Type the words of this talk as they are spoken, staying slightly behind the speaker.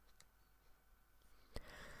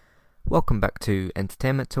Welcome back to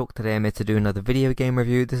Entertainment Talk. Today I'm here to do another video game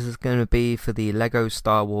review. This is going to be for the LEGO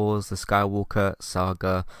Star Wars The Skywalker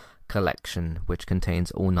Saga Collection, which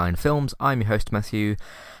contains all 9 films. I'm your host Matthew,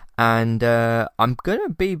 and I'm going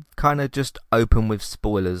to be kind of just open with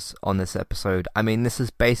spoilers on this episode. I mean, this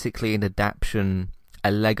is basically an adaptation,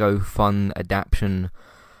 a LEGO fun adaptation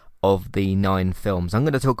of the 9 films. I'm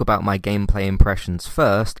going to talk about my gameplay impressions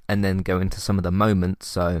first, and then go into some of the moments,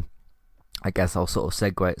 so I guess I'll sort of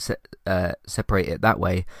separate it that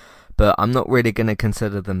way, but I'm not really going to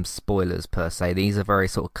consider them spoilers per se. These are very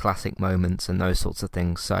sort of classic moments and those sorts of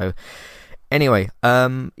things. So anyway,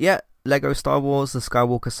 LEGO Star Wars The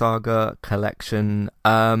Skywalker Saga Collection,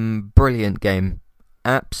 brilliant game,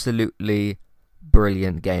 absolutely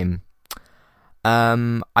brilliant game.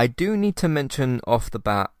 I do need to mention off the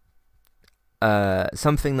bat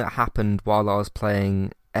something that happened while I was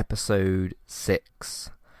playing episode 6.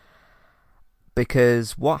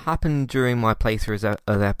 Because what happened during my playthrough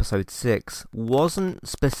of episode 6 wasn't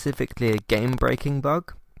specifically a game-breaking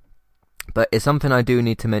bug, but it's something I do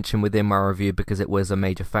need to mention within my review because it was a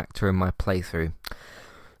major factor in my playthrough.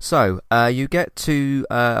 So, you get to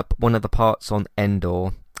one of the parts on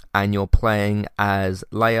Endor, and you're playing as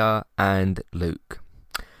Leia and Luke.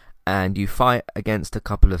 And you fight against a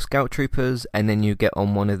couple of scout troopers, and then you get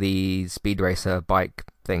on one of these speed racer bike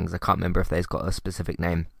things. I can't remember if they've got a specific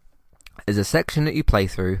name. There's a section that you play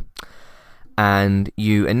through, and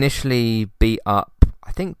you initially beat up,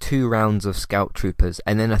 I think, 2 rounds of scout troopers,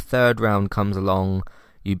 and then a third round comes along,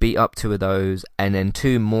 you beat up 2 of those, and then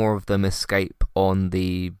 2 more of them escape on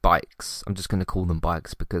the bikes. I'm just going to call them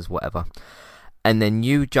bikes because whatever. And then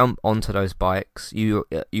you jump onto those bikes. You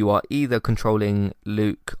are either controlling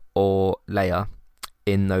Luke or Leia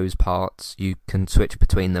in those parts. You can switch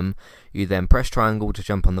between them. You then press triangle to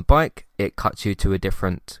jump on the bike. It cuts you to a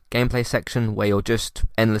different gameplay section where you're just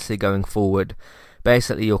endlessly going forward.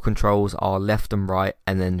 Basically your controls are left and right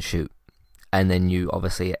and then shoot. And then you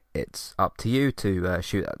obviously it's up to you to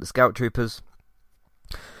shoot at the scout troopers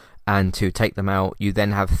and to take them out. You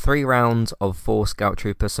then have 3 rounds of 4 scout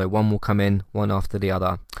troopers, so one will come in, one after the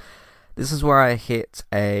other. This is where I hit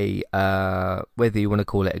a, whether you want to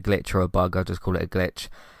call it a glitch or a bug, I'll just call it a glitch.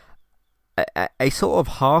 A sort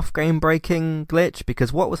of half game breaking glitch,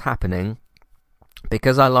 because what was happening,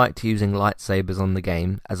 because I liked using lightsabers on the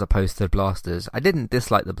game as opposed to blasters, I didn't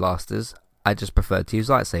dislike the blasters, I just preferred to use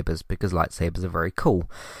lightsabers because lightsabers are very cool.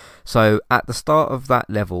 So at the start of that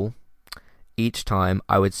level, each time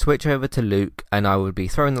I would switch over to Luke and I would be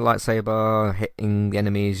throwing the lightsaber, hitting the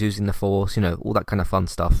enemies, using the force, all that kind of fun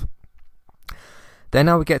stuff. Then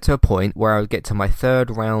I would get to a point where I would get to my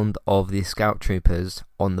 3rd round of the scout troopers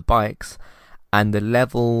on the bikes, and the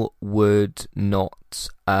level would not,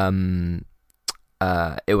 it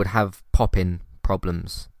would have pop-in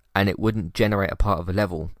problems, and it wouldn't generate a part of a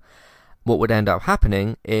level. What would end up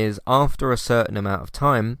happening is, after a certain amount of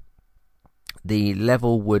time, the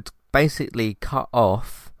level would basically cut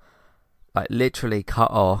off, like literally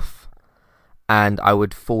cut off, and I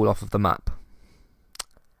would fall off of the map.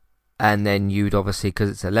 And then you'd obviously, because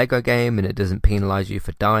it's a LEGO game and it doesn't penalise you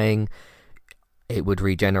for dying, it would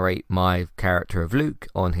regenerate my character of Luke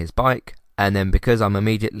on his bike. And then because I'm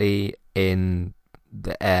immediately in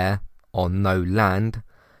the air on no land,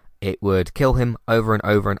 it would kill him over and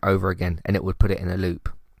over and over again, and it would put it in a loop.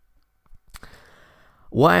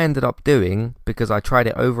 What I ended up doing, because I tried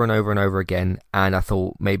it over and over and over again, and I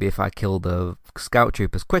thought maybe if I kill the scout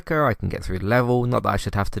troopers quicker, I can get through the level. Not that I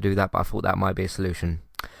should have to do that, but I thought that might be a solution.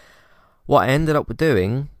 What I ended up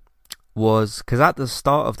doing was, because at the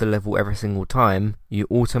start of the level every single time, you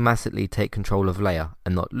automatically take control of Leia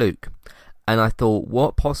and not Luke. And I thought,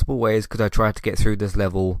 what possible ways could I try to get through this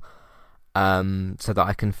level so that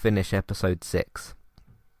I can finish episode 6?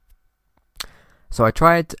 So I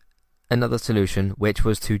tried another solution, which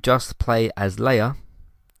was to just play as Leia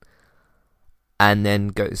and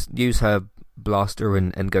then use her blaster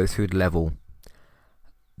and go through the level.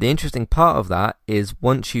 The interesting part of that is,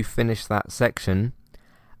 once you finish that section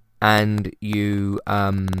and you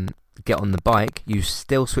get on the bike, you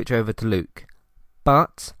still switch over to Luke.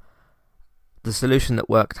 But the solution that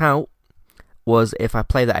worked out was, if I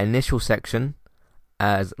play that initial section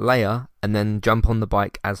as Leia and then jump on the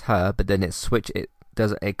bike as her, but then it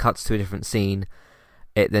cuts to a different scene,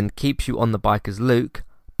 it then keeps you on the bike as Luke,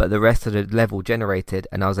 but the rest of the level generated,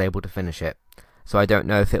 and I was able to finish it. So I don't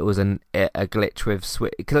know if it was a glitch with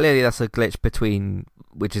clearly that's a glitch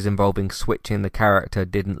which is involving switching the character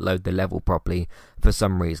didn't load the level properly for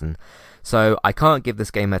some reason. So I can't give this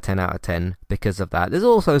game a 10 out of 10 because of that. There's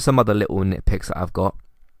also some other little nitpicks that I've got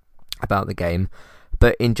about the game,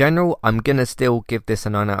 But in general, I'm going to still give this a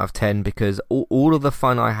 9 out of 10 because all of the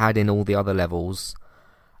fun I had in all the other levels,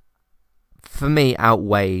 for me,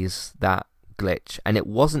 outweighs that glitch. And it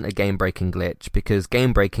wasn't a game-breaking glitch, because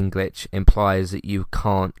game-breaking glitch implies that you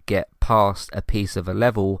can't get past a piece of a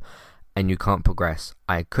level and you can't progress.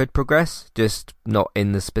 I could progress, just not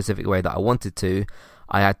in the specific way that I wanted to.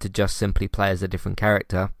 I had to just simply play as a different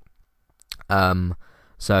character.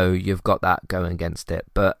 So you've got that going against it.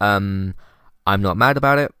 But I'm not mad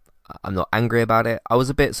about it. I'm not angry about it. I was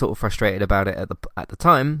a bit sort of frustrated about it at the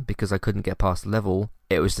time because I couldn't get past the level.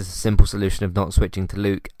 It was just a simple solution of not switching to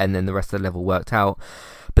Luke, and then the rest of the level worked out.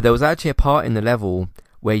 But there was actually a part in the level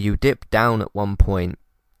where you dip down at one point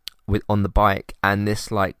on the bike, and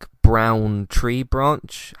this like brown tree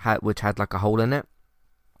branch which had like a hole in it.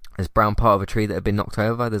 This brown part of a tree that had been knocked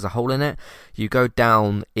over, there's a hole in it. You go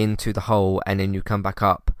down into the hole and then you come back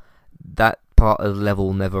up. That part of the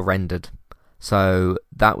level never rendered. So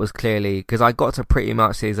that was clearly, because I got to pretty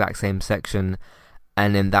much the exact same section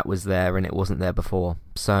and then that was there and it wasn't there before.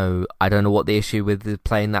 So I don't know what the issue with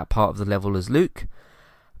playing that part of the level as Luke,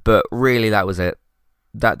 but really that was it.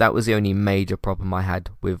 That was the only major problem I had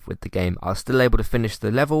with the game. I was still able to finish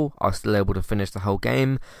the level, I was still able to finish the whole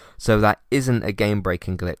game, so that isn't a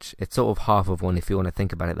game-breaking glitch. It's sort of half of one if you want to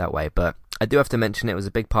think about it that way, but I do have to mention it was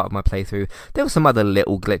a big part of my playthrough. There were some other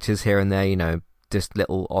little glitches here and there, you know, just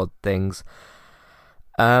little odd things.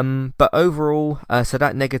 But overall, so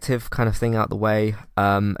that negative kind of thing out the way,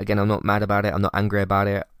 again, I'm not mad about it, I'm not angry about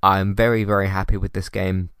it. I'm very, very happy with this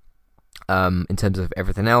game, in terms of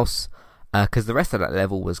everything else. Because the rest of that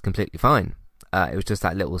level was completely fine. It was just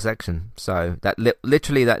that little section. So that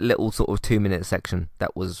literally that little sort of 2-minute section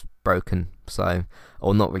that was broken. So,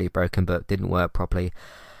 or not really broken, but didn't work properly.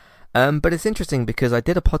 But it's interesting because I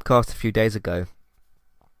did a podcast a few days ago,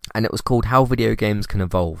 and it was called How Video Games Can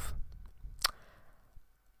Evolve.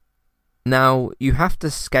 Now, you have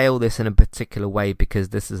to scale this in a particular way because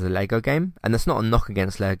this is a Lego game, and that's not a knock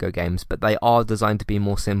against Lego games, but they are designed to be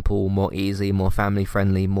more simple, more easy, more family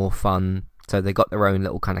friendly, more fun. So they got their own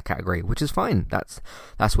little kind of category, which is fine. That's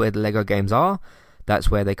where the Lego games are.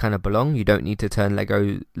 That's where they kind of belong. You don't need to turn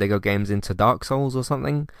Lego games into Dark Souls or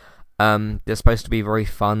something. They're supposed to be very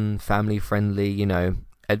fun, family friendly, you know,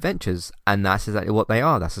 adventures, and that's exactly what they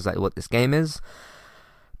are. That's exactly what this game is.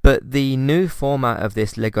 But the new format of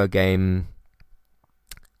this Lego game,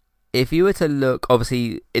 if you were to look,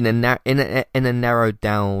 obviously, in a narrowed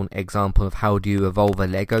down example of how do you evolve a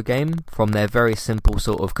Lego game from their very simple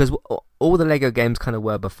sort of, because all the Lego games kind of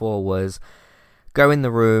were before was go in the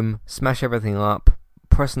room, smash everything up,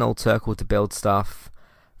 press an old circle to build stuff,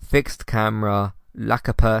 fixed camera, lack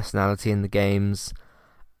of personality in the games.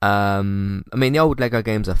 I mean, the old Lego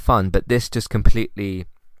games are fun, but this just completely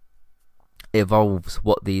evolves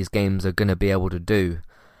what these games are going to be able to do,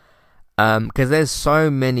 because there's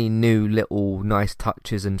so many new little nice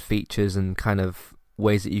touches and features and kind of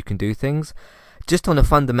ways that you can do things. Just on a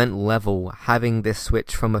fundamental level, having this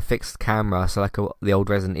switch from a fixed camera, so like the old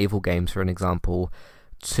Resident Evil games for an example,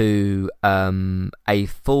 to a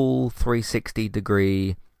full 360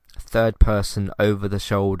 degree third person over the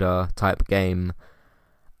shoulder type game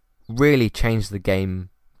really changed the game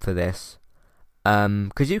for this.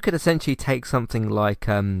 Because you could essentially take something like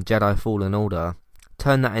Jedi Fallen Order,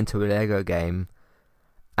 turn that into a Lego game,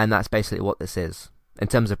 and that's basically what this is. In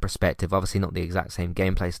terms of perspective, obviously not the exact same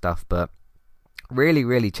gameplay stuff, but really,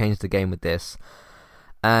 really changed the game with this.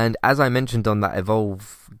 And as I mentioned on that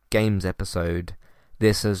Evolve Games episode,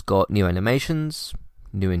 this has got new animations,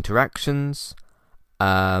 new interactions,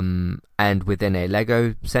 and within a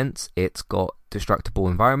Lego sense, it's got destructible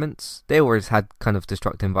environments. They always had kind of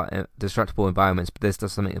destructible environments, but this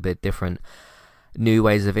does something a bit different. New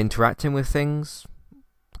ways of interacting with things,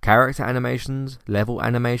 character animations, level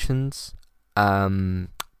animations,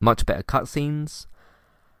 much better cutscenes,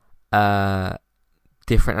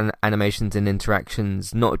 different animations and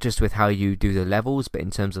interactions, not just with how you do the levels, but in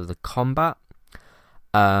terms of the combat,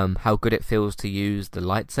 how good it feels to use the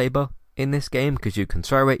lightsaber in this game, because you can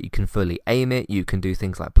throw it, you can fully aim it, you can do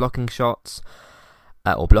things like blocking shots,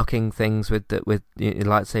 or blocking things with your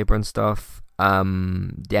lightsaber and stuff.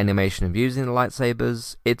 The animation of using the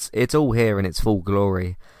lightsabers, it's all here in its full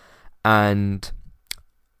glory. And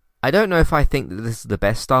I don't know if I think that this is the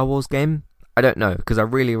best Star Wars game. I don't know, because I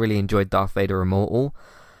really, really enjoyed Darth Vader Immortal.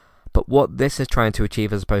 But what this is trying to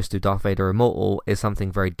achieve as opposed to Darth Vader Immortal is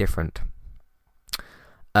something very different.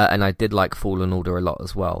 And I did like Fallen Order a lot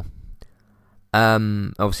as well.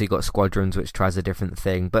 Obviously you got Squadrons, which tries a different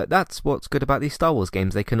thing, but that's what's good about these Star Wars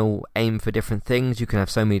games. They can all aim for different things. You can have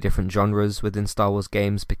so many different genres within Star Wars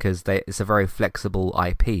games because it's a very flexible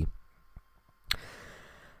IP.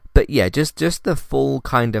 But yeah, just the full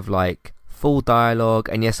kind of like full dialogue,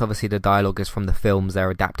 and yes, obviously the dialogue is from the films.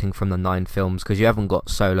 They're adapting from the 9 films because you haven't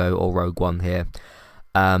got Solo or Rogue One here.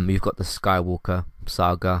 You've got the Skywalker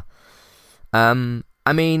saga.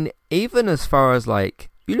 I mean, even as far as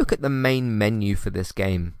like you look at the main menu for this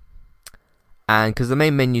game, and because the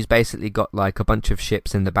main menu's basically got like a bunch of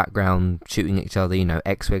ships in the background shooting each other, you know,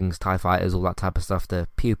 X-wings, TIE fighters, all that type of stuff. The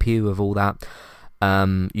pew pew of all that.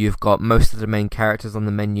 You've got most of the main characters on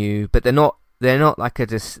the menu, but they're not like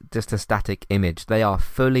just a static image. They are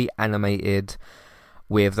fully animated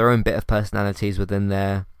with their own bit of personalities within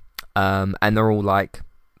there, and they're all like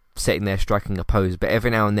sitting there striking a pose. But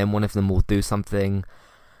every now and then, one of them will do something,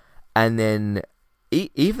 and then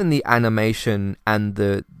even the animation and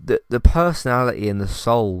the personality and the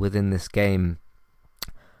soul within this game.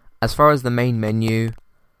 As far as the main menu,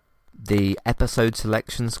 the episode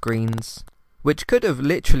selection screens, which could have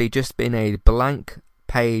literally just been a blank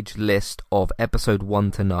page list of episode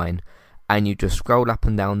 1 to 9, and you just scroll up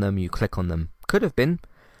and down them, you click on them. Could have been.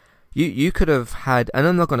 You could have had, and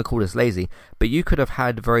I'm not going to call this lazy, but you could have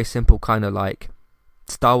had very simple kind of like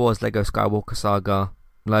Star Wars Lego Skywalker Saga,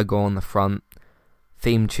 logo on the front,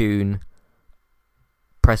 theme tune,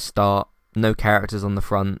 press start, no characters on the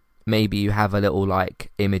front, maybe you have a little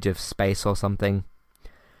like image of space or something,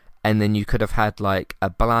 and then you could have had like a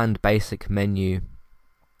bland basic menu,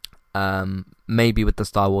 maybe with the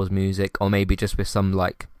Star Wars music, or maybe just with some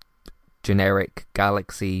like generic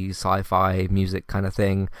galaxy sci-fi music kind of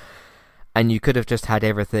thing, and you could have just had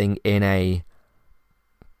everything in a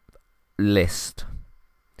list.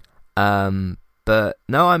 But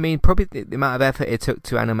no, I mean, probably the amount of effort it took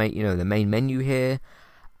to animate, you know, the main menu here,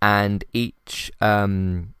 and each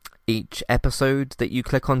episode that you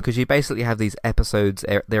click on, because you basically have these episodes,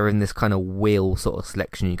 they're in this kind of wheel sort of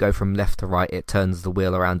selection. You go from left to right, it turns the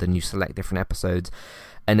wheel around and you select different episodes.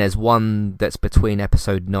 And there's one that's between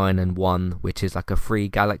episode 9 and 1, which is like a free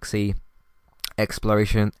galaxy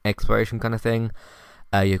exploration kind of thing.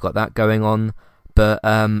 You've got that going on. But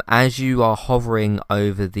as you are hovering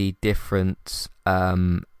over the different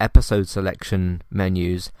episode selection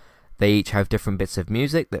menus, they each have different bits of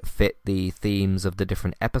music that fit the themes of the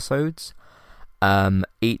different episodes.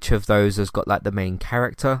 Each of those has got like the main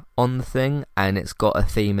character on the thing, and it's got a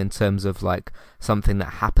theme in terms of like something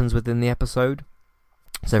that happens within the episode.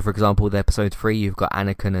 So for example, with episode 3, you've got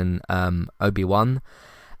Anakin and Obi-Wan,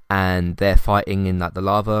 and they're fighting in like the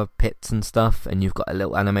lava pits and stuff, and you've got a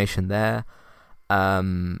little animation there.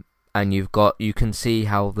 And you can see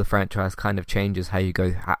how the franchise kind of changes, how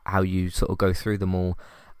you sort of go through them all.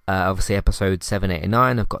 Obviously, episodes 7, 8, and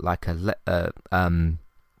 9 have got like a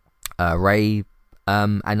Rey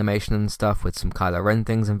animation and stuff with some Kylo Ren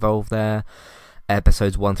things involved there.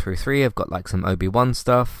 Episodes 1 through 3 have got like some Obi-Wan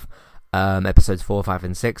stuff. Episodes 4, 5,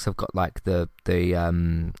 and 6 have got like the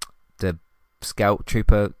Scout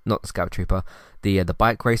Trooper, not the Scout Trooper, the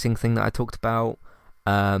bike racing thing that I talked about.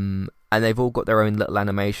 And they've all got their own little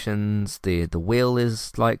animations. The wheel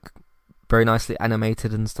is like very nicely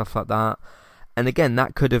animated and stuff like that. And again,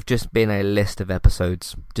 that could have just been a list of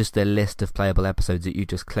episodes, just a list of playable episodes that you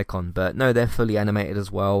just click on. But no, they're fully animated as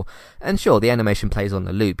well. And sure, the animation plays on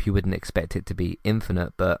the loop. You wouldn't expect it to be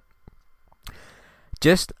infinite, but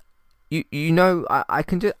just you know, I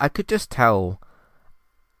could just tell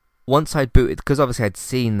once I'd booted, because obviously I'd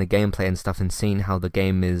seen the gameplay and stuff and seen how the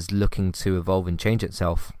game is looking to evolve and change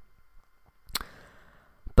itself.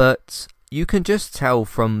 But you can just tell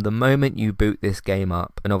from the moment you boot this game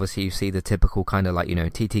up, and obviously you see the typical kind of like, you know,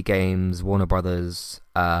 TT Games, Warner Brothers,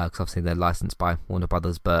 because obviously they're licensed by Warner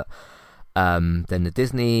Brothers, but then the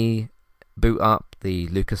Disney boot up, the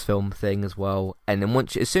Lucasfilm thing as well, and then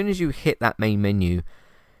as soon as you hit that main menu,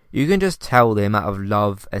 you can just tell the amount of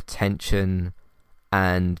love, attention,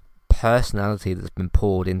 and personality that's been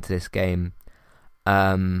poured into this game.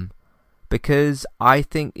 Because I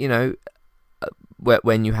think, you know,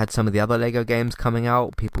 when you had some of the other Lego games coming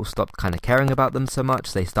out, people stopped kind of caring about them so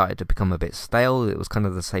much. They started to become a bit stale. It was kind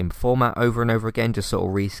of the same format over and over again, just sort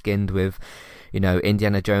of reskinned with, you know,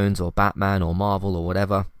 Indiana Jones or Batman or Marvel or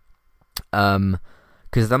whatever.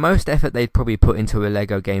 Because the most effort they'd probably put into a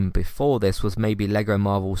Lego game before this was maybe Lego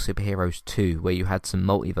Marvel Superheroes 2, where you had some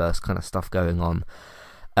multiverse kind of stuff going on.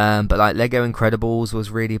 But like Lego Incredibles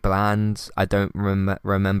was really bland. I don't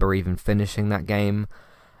remember even finishing that game.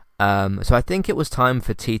 So I think it was time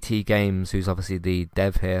for TT Games, who's obviously the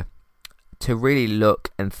dev here, to really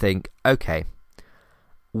look and think, okay,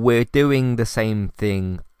 we're doing the same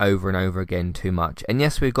thing over and over again too much. And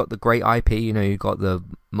yes, we've got the great IP, you know, you've got the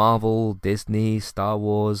Marvel, Disney, Star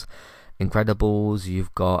Wars, Incredibles,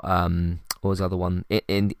 you've got, what was the other one,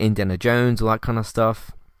 Indiana Jones, all that kind of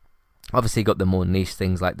stuff. Obviously, you got the more niche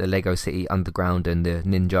things like the Lego City Underground and the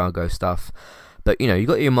Ninjago stuff. But, you know, you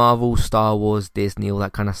got your Marvel, Star Wars, Disney, all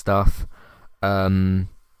that kind of stuff. And,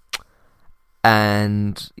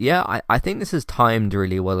 yeah, I think this is timed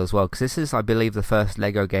really well as well. Because this is, I believe, the first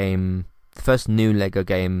new Lego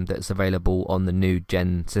game that's available on the new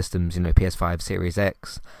gen systems, you know, PS5, Series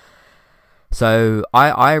X. So,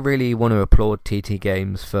 I really want to applaud TT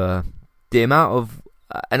Games for the amount of...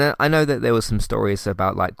 and I know that there were some stories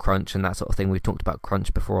about like crunch and that sort of thing. We've talked about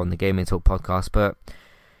crunch before on the Gaming Talk podcast, but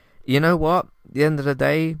you know what? At the end of the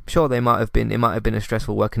day, sure, it might have been a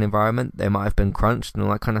stressful working environment. They might have been crunched and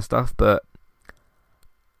all that kind of stuff, but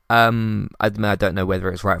I don't know whether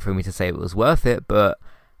it's right for me to say it was worth it, but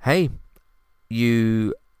hey,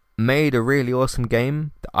 you made a really awesome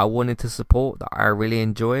game that I wanted to support, that I really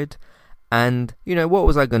enjoyed, and you know, what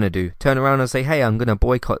was I going to do? Turn around and say, hey, I'm going to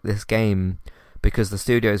boycott this game because the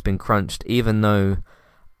studio has been crunched, even though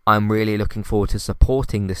I'm really looking forward to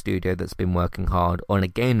supporting the studio that's been working hard on a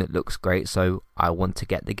game that looks great. So I want to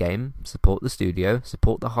get the game, support the studio,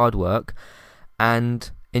 support the hard work, and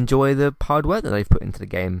enjoy the hard work that they've put into the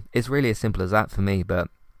game. It's really as simple as that for me, but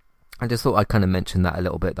I just thought I'd kind of mention that a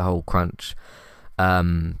little bit, the whole crunch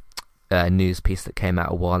news piece that came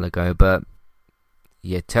out a while ago. But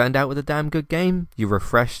you turned out with a damn good game. You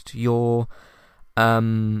refreshed your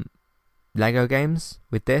Lego games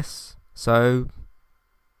with this, so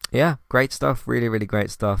yeah, great stuff, really really great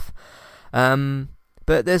stuff. But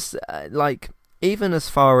there's like, even as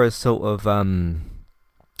far as sort of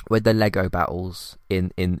with the Lego battles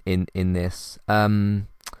in this,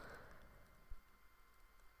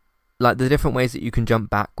 like the different ways that you can jump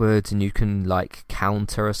backwards and you can like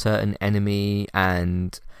counter a certain enemy,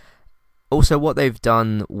 and also what they've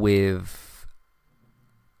done with...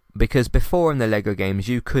 Because before in the Lego games,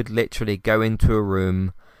 you could literally go into a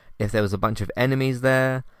room, if there was a bunch of enemies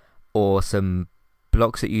there, or some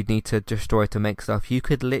blocks that you'd need to destroy to make stuff, you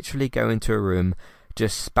could literally go into a room,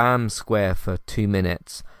 just spam square for 2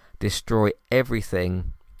 minutes, destroy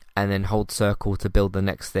everything, and then hold circle to build the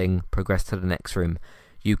next thing, progress to the next room.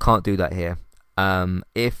 You can't do that here.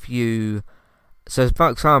 So for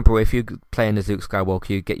example, if you play in as Luke Skywalker,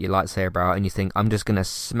 you get your lightsaber out and you think, I'm just going to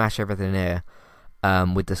smash everything here.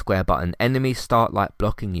 With the square button, enemies start like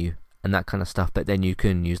blocking you and that kind of stuff, but then you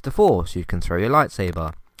can use the Force, you can throw your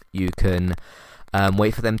lightsaber, you can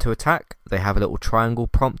wait for them to attack. They have a little triangle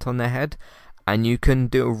prompt on their head, and you can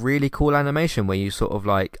do a really cool animation where you sort of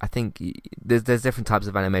like, I think there's different types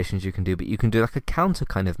of animations you can do, but you can do like a counter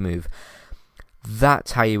kind of move.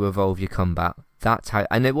 That's how you evolve your combat.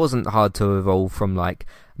 And it wasn't hard to evolve from like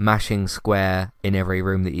mashing square in every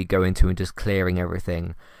room that you go into and just clearing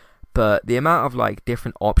everything. But the amount of like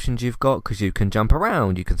different options you've got, because you can jump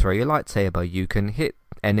around, you can throw your lightsaber, you can hit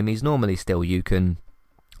enemies normally still, you can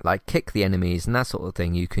like kick the enemies and that sort of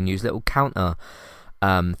thing. You can use little counter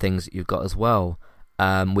things that you've got as well.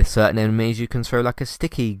 With certain enemies, you can throw like a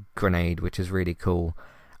sticky grenade, which is really cool.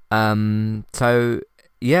 So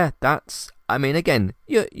yeah, that's... I mean, again,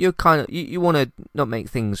 you're kind of... You want to not make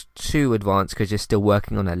things too advanced because you're still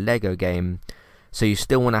working on a Lego game. So you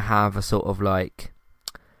still want to have a sort of like...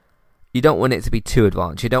 You don't want it to be too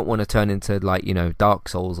advanced. You don't want to turn into like, you know, Dark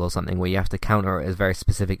Souls or something where you have to counter it at a very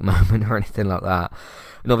specific moment or anything like that.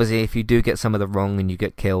 And obviously, if you do get some of them wrong and you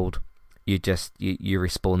get killed, you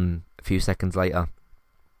respawn a few seconds later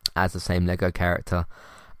as the same Lego character.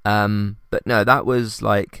 But no, that was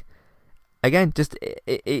like... Again, just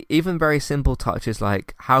even very simple touches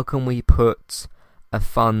like, how can we put a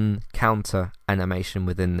fun counter animation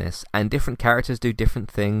within this? And different characters do different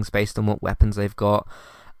things based on what weapons they've got.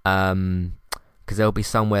 Because there'll be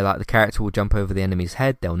somewhere like the character will jump over the enemy's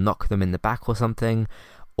head, they'll knock them in the back or something.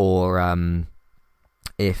 Or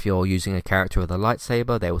if you're using a character with a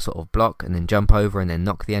lightsaber, they will sort of block and then jump over and then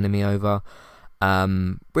knock the enemy over.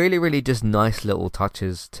 Really, really just nice little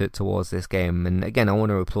touches towards this game. And again, I want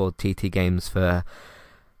to applaud TT Games for,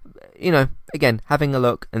 you know, again, having a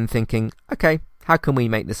look and thinking, okay, how can we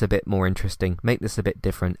make this a bit more interesting, make this a bit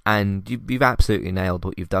different? And you've absolutely nailed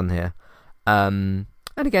what you've done here.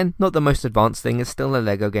 And again, not the most advanced thing, it's still a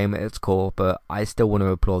Lego game at its core, but I still want to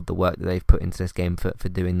applaud the work that they've put into this game for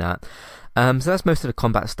doing that. So that's most of the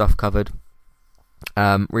combat stuff covered.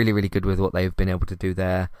 Really, really good with what they've been able to do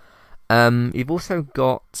there. You've also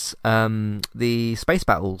got the space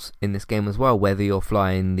battles in this game as well, whether you're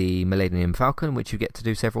flying the Millennium Falcon, which you get to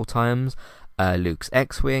do several times, Luke's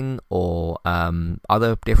X-Wing, or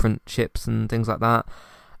other different ships and things like that.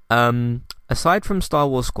 Aside from Star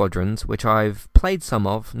Wars Squadrons, which I've played some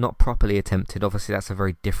of, not properly attempted, obviously that's a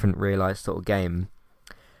very different realised sort of game,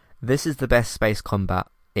 this is the best space combat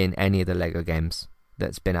in any of the Lego games.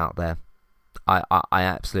 that's been out there. I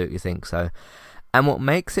absolutely think so. And what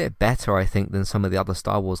makes it better, I think, than some of the other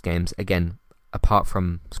Star Wars games, again, apart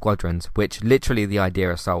from Squadrons, which literally the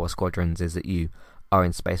idea of Star Wars Squadrons is that you are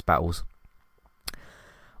in space battles.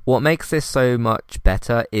 What makes this so much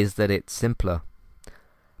better is that it's simpler,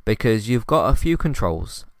 because you've got a few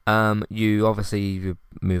controls. You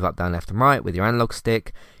move up, down, left and right with your analog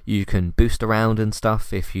stick. You can boost around and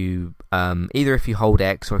stuff if you either if you hold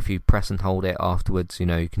X or if you press and hold it afterwards,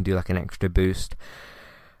 you can do like an extra boost.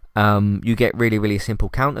 You get really, really simple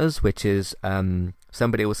counters, which is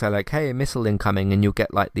somebody will say like, hey, a missile incoming, and you'll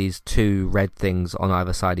get like these two red things on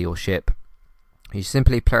either side of your ship. You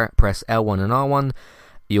simply press L1 and R1.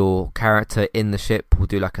 Your character in the ship will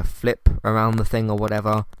do like a flip around the thing or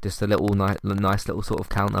whatever, just a little nice little sort of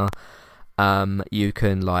counter. You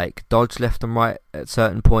can like dodge left and right at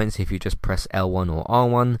certain points if you just press L1 or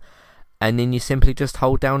R1, and then you simply just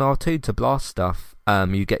hold down R2 to blast stuff.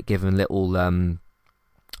 You get given little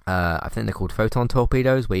I think they're called photon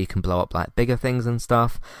torpedoes, where you can blow up like bigger things and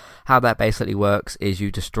stuff. How that basically works is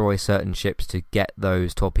you destroy certain ships to get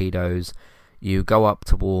those torpedoes. You go up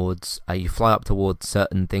towards, you fly up towards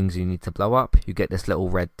certain things you need to blow up. You get this little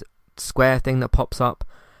red square thing that pops up.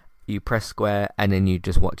 You press square and then you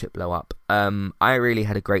just watch it blow up. I really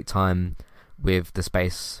had a great time with the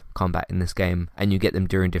space combat in this game, and you get them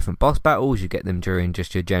during different boss battles. You get them during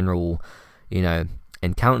just your general,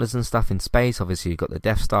 encounters and stuff in space. Obviously, you've got the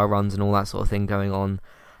Death Star runs and all that sort of thing going on.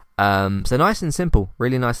 So nice and simple,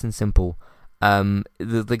 really nice and simple.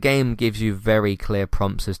 The game gives you very clear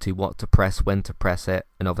prompts as to what to press, when to press it,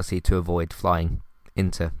 and obviously to avoid flying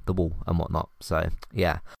into the wall and whatnot. So,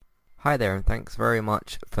 yeah. Hi there, and thanks very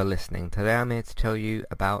much for listening. Today I'm here to tell you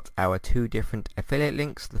about our two different affiliate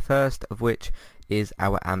links, the first of which is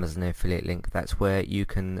our Amazon affiliate link. That's where you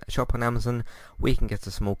can shop on Amazon. We can get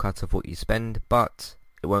a small cut of what you spend, but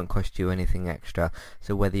it won't cost you anything extra.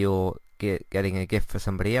 So whether you're getting a gift for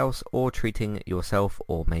somebody else or treating yourself,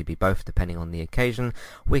 or maybe both depending on the occasion,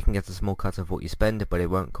 we can get a small cut of what you spend, but it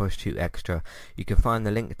won't cost you extra. You can find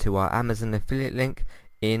the link to our Amazon affiliate link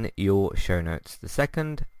in your show notes. The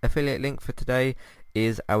second affiliate link for today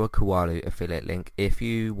is our Kualu affiliate link. If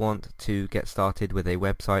you want to get started with a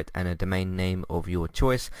website and a domain name of your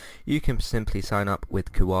choice, you can simply sign up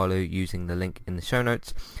with Kualu using the link in the show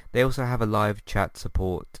notes. They also have a live chat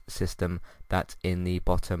support system that's in the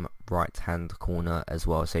bottom right hand corner as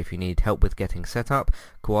well. So if you need help with getting set up,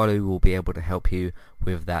 Kualu will be able to help you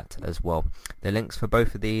with that as well. The links for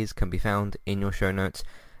both of these can be found in your show notes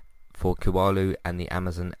for Kualu and the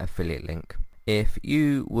Amazon affiliate link. If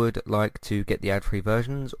you would like to get the ad-free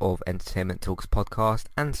versions of Entertainment Talks podcast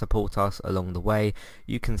and support us along the way,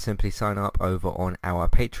 you can simply sign up over on our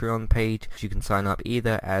Patreon page. You can sign up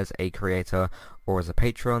either as a creator or as a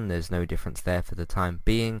patron. There's no difference there for the time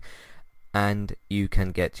being, and you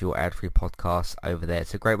can get your ad-free podcasts over there.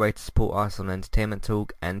 It's a great way to support us on Entertainment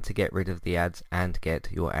Talk and to get rid of the ads and get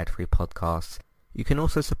your ad-free podcasts. You can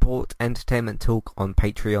also support Entertainment Talk on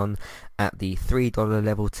Patreon at the $3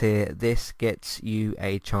 level tier. This gets you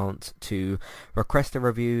a chance to request a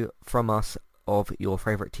review from us of your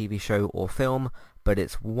favourite TV show or film, but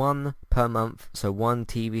it's one per month, so one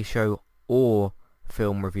TV show or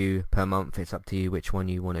film review per month. It's up to you which one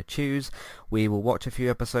you want to choose. We will watch a few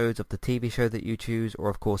episodes of the TV show that you choose, or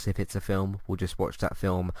of course if it's a film, we'll just watch that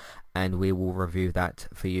film and we will review that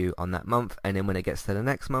for you on that month. And then when it gets to the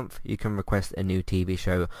next month, you can request a new TV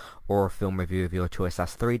show or a film review of your choice.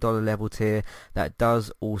 That's $3 level tier. That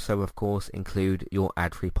does also of course include your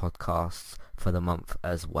ad-free podcasts for the month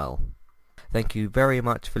as well. Thank you very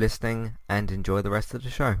much for listening and enjoy the rest of the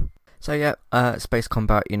show. So yeah, space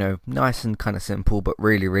combat, nice and kind of simple, but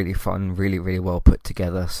really, really fun, really, really well put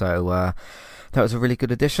together. So that was a really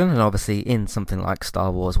good addition, and obviously in something like Star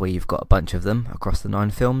Wars, where you've got a bunch of them across the 9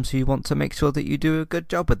 films, you want to make sure that you do a good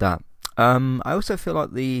job with that. I also feel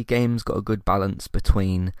like the game's got a good balance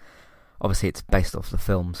between, obviously it's based off the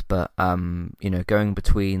films, but going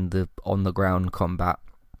between the on-the-ground combat,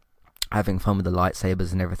 having fun with the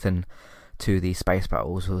lightsabers and everything, to the space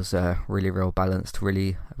battles was really well balanced,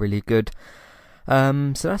 really, really good.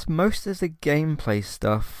 So that's most of the gameplay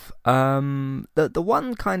stuff. The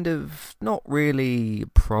one kind of not really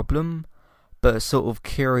problem, but sort of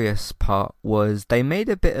curious part was they made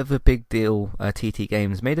a bit of a big deal. TT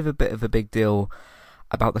Games made a bit of a big deal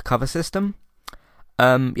about the cover system.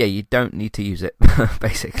 You don't need to use it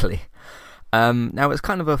basically. Now it's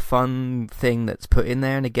kind of a fun thing that's put in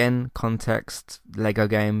there, and again, context, Lego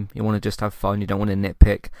game, you want to just have fun, you don't want to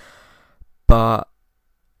nitpick, but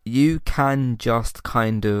you can just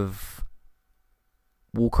kind of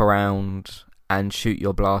walk around and shoot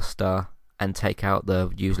your blaster and take out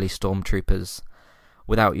the usually stormtroopers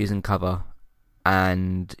without using cover,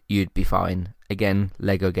 and you'd be fine. Again,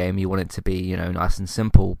 Lego game, you want it to be, nice and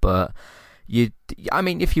simple, but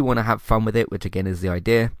if you want to have fun with it, which again is the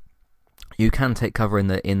idea, you can take cover in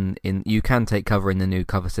the new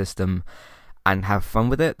cover system and have fun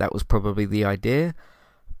with it. That was probably the idea,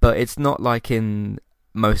 but it's not like in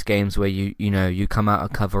most games where you come out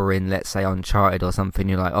of cover in, let's say, Uncharted or something.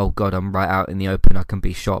 You're like, oh god, I'm right out in the open, I can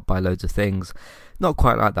be shot by loads of things. Not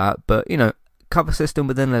quite like that, but cover system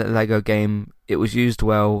within a Lego game, it was used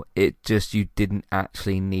well. It just, you didn't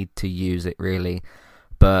actually need to use it really.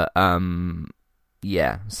 But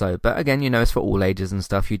but again, it's for all ages and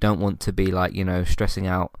stuff. You don't want to be like, stressing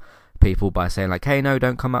out people by saying like, hey, no,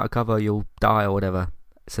 don't come out of cover, you'll die or whatever.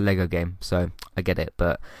 It's a Lego game, so I get it,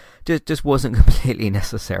 but just wasn't completely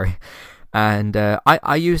necessary. And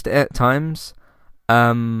I used it at times,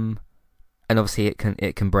 and obviously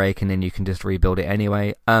it can break, and then you can just rebuild it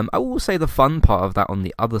anyway. I will say the fun part of that on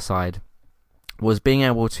the other side was being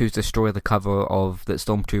able to destroy the cover that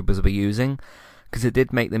stormtroopers were using, because it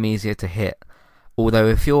did make them easier to hit. Although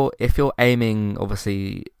if you're aiming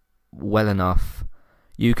obviously well enough,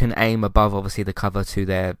 you can aim above obviously the cover to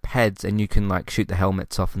their heads, and you can like shoot the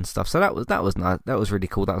helmets off and stuff. So that was nice. That was really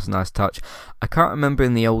cool. That was a nice touch. I can't remember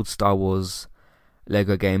in the old Star Wars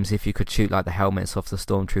Lego games if you could shoot like the helmets off the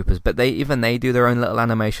stormtroopers, but they do their own little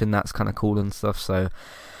animation. That's kind of cool and stuff. So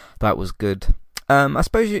that was good. I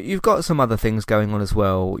suppose you've got some other things going on as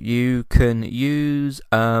well. You can use,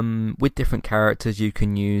 with different characters, you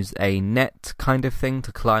can use a net kind of thing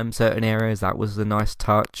to climb certain areas. That was a nice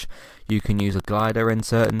touch. You can use a glider in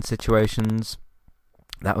certain situations.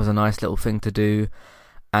 That was a nice little thing to do.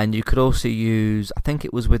 And you could also use, I think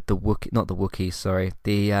it was with the Wookiees, sorry,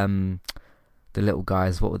 the little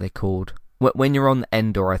guys, what were they called? When you're on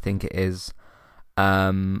Endor, I think it is.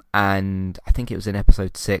 And I think it was in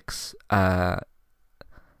episode 6,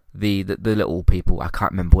 the little people, I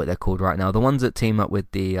can't remember what they're called right now, the ones that team up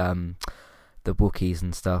with the Wookiees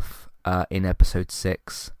and stuff in episode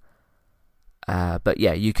 6. But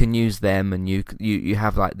yeah, you can use them, and you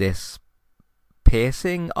have like this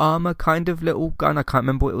piercing armor kind of little gun. I can't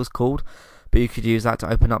remember what it was called, but you could use that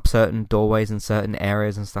to open up certain doorways in certain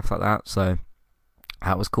areas and stuff like that. So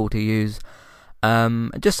that was cool to use.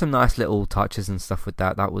 Just some nice little touches and stuff with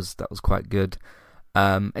that. That was quite good.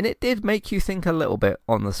 And it did make you think a little bit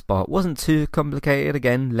on the spot. Wasn't too complicated.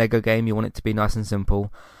 Again, Lego game, you want it to be nice and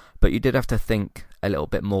simple, but you did have to think a little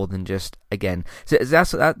bit more than just, again. So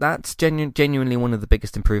that's genuinely one of the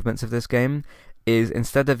biggest improvements of this game, is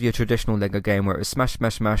instead of your traditional Lego game where it was smash,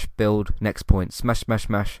 smash, smash, build, next point, smash, smash,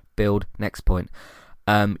 smash, build, next point,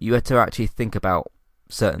 you had to actually think about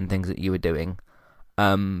certain things that you were doing.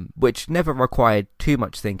 Which never required too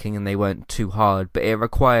much thinking, and they weren't too hard, but it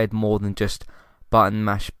required more than just button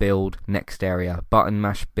mash build next area, button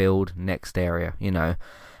mash build next area,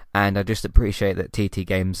 and I just appreciate that TT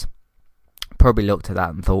Games probably looked at that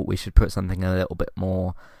and thought we should put something a little bit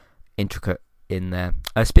more intricate in there.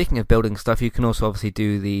 Speaking of building stuff, you can also obviously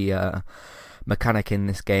do the mechanic in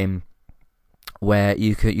this game where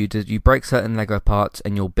you break certain Lego parts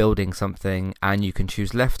and you're building something, and you can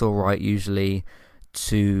choose left or right usually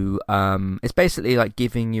to it's basically like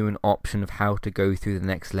giving you an option of how to go through the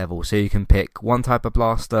next level. So you can pick one type of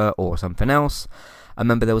blaster or something else. I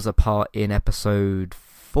remember there was a part in episode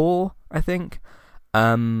 4, I think,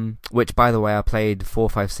 which by the way I played 4,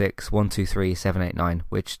 5, 6, 1, 2, 3, 7, 8, 9,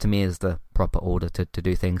 which to me is the proper order to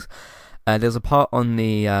do things. There's a part on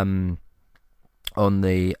the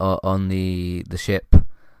ship,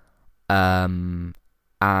 and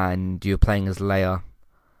you're playing as Leia,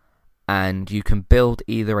 and you can build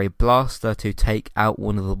either a blaster to take out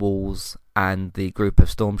one of the walls and the group of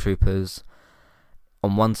stormtroopers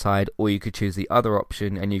on one side, or you could choose the other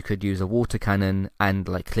option and you could use a water cannon and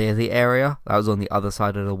like clear the area that was on the other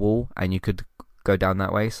side of the wall, and you could go down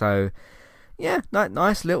that way. So yeah,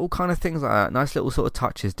 nice little kind of things like that, nice little sort of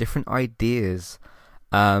touches, different ideas.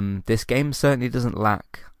 This game certainly doesn't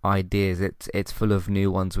lack ideas. It's full of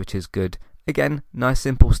new ones, which is good. Again, nice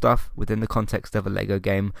simple stuff within the context of a Lego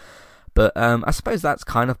game. But I suppose that's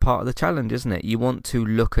kind of part of the challenge, isn't it? You want to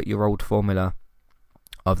look at your old formula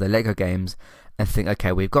of the Lego games and think,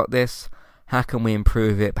 okay, we've got this, how can we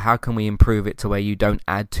improve it? How can we improve it to where you don't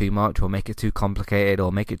add too much or make it too complicated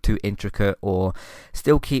or make it too intricate, or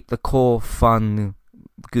still keep the core fun,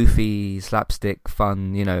 goofy, slapstick,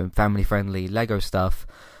 fun, family-friendly Lego stuff,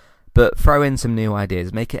 but throw in some new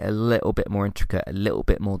ideas, make it a little bit more intricate, a little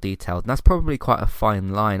bit more detailed. And that's probably quite a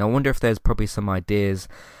fine line. I wonder if there's probably some ideas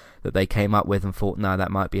that they came up with and thought, no,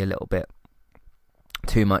 that might be a little bit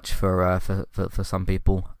too much for some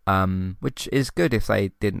people, which is good if they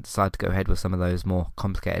didn't decide to go ahead with some of those more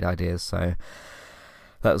complicated ideas. So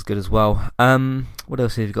that was good as well. What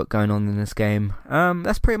else have you got going on in this game?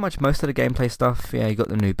 That's pretty much most of the gameplay stuff. Yeah, you got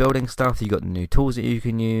the new building stuff, you got the new tools that you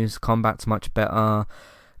can use, combat's much better,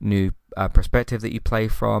 new perspective that you play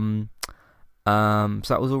from. So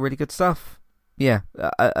that was all really good stuff. Yeah,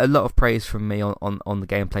 a lot of praise from me on the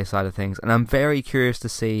gameplay side of things, and I'm very curious to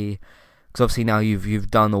see, because obviously now you've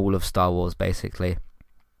done all of Star Wars basically.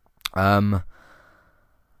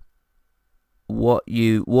 What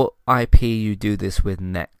IP you do this with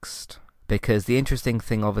next? Because the interesting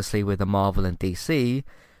thing, obviously, with the Marvel and DC,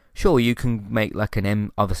 sure, you can make like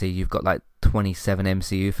obviously you've got like 27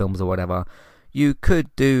 MCU films or whatever. You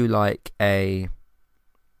could do like maybe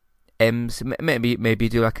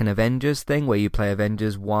do like an Avengers thing where you play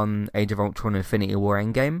Avengers 1, Age of Ultron, Infinity War,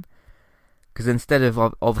 Endgame. Because instead of,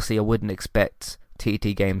 obviously, I wouldn't expect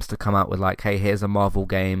TT Games to come out with like, hey, here's a Marvel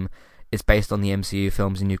game, it's based on the MCU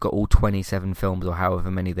films, and you've got all 27 films or however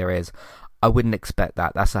many there is. I wouldn't expect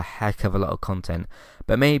that. That's a heck of a lot of content.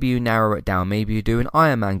 But maybe you narrow it down. Maybe you do an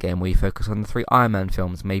Iron Man game where you focus on the 3 Iron Man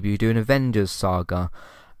films. Maybe you do an Avengers saga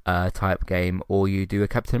type game, or you do a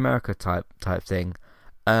Captain America type thing.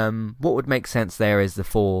 What would make sense there is the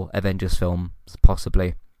 4 Avengers films,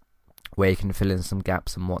 possibly, where you can fill in some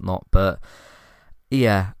gaps and whatnot. But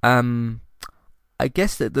yeah, I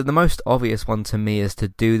guess that the most obvious one to me is to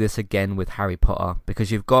do this again with Harry Potter,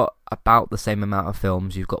 because you've got about the same amount of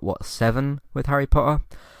films. You've got, 7 with Harry Potter?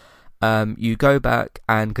 You go back,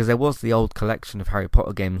 and because there was the old collection of Harry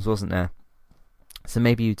Potter games, wasn't there? So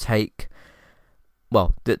maybe you take,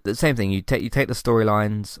 the same thing. You take the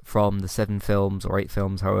storylines from the 7 films or 8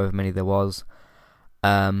 films, however many there was,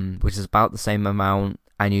 which is about the same amount,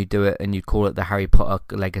 and you do it, and you call it the Harry Potter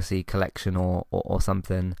Legacy Collection or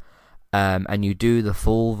something. And you do the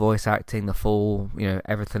full voice acting, the full,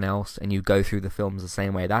 everything else, and you go through the films the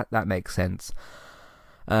same way. That makes sense.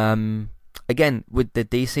 Again, with the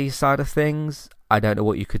DC side of things, I don't know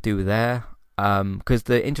what you could do there. Because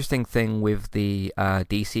the interesting thing with the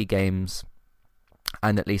DC games,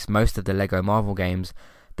 and at least most of the Lego Marvel games,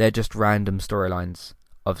 they're just random storylines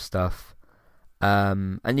of stuff.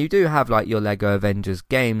 And you do have like your Lego Avengers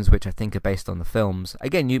games, which I think are based on the films.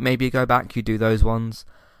 Again, you go back, you do those ones.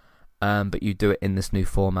 But you do it in this new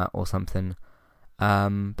format or something.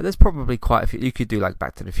 But there's probably quite a few. You could do like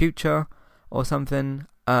Back to the Future or something.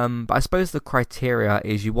 But I suppose the criteria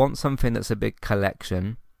is you want something that's a big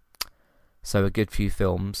collection, so a good few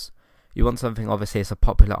films. You want something, obviously, it's a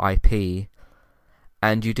popular IP,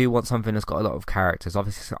 and you do want something that's got a lot of characters.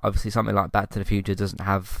 Obviously, something like Back to the Future doesn't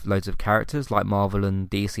have loads of characters like Marvel and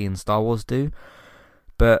DC and Star Wars do.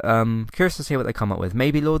 But curious to see what they come up with.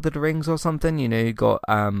 Maybe Lord of the Rings or something. You got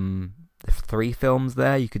 3 films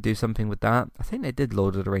there. You could do something with that. I think they did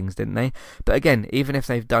Lord of the Rings, didn't they? But again, even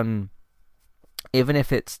if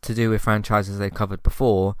it's to do with franchises they've covered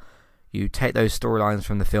before, you take those storylines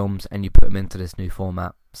from the films and you put them into this new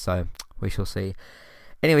format. So we shall see.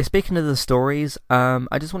 Anyway, speaking of the stories,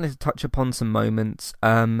 I just wanted to touch upon some moments.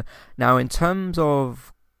 Now, in terms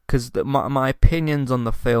of, because my opinions on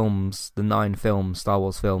the films, the 9 films, Star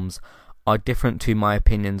Wars films, are different to my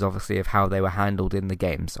opinions, obviously, of how they were handled in the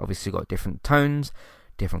games. Obviously, you've got different tones,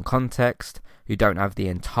 different context. You don't have the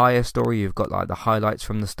entire story. You've got like the highlights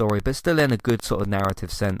from the story, but still in a good sort of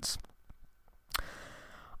narrative sense.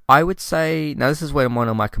 I would say, now this is where one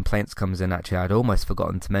of my complaints comes in, actually. I'd almost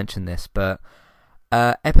forgotten to mention this, but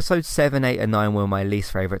episodes 7, 8, and 9 were my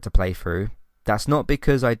least favourite to play through. That's not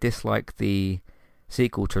because I dislike the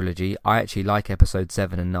sequel trilogy. I actually like episode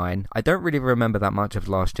 7 and 9. I don't really remember that much of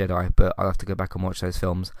Last Jedi, but I'll have to go back and watch those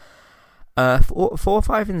films. 4,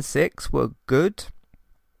 5, and 6 were good,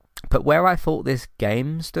 but where I thought this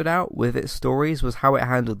game stood out with its stories was how it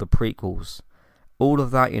handled the prequels. All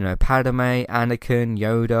of that, Padme, Anakin,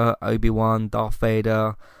 Yoda, Obi-Wan, Darth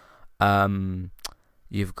Vader.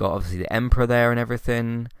 You've got obviously the Emperor there and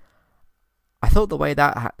everything. I thought the way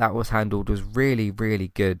that was handled was really, really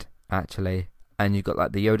good, actually. And you've got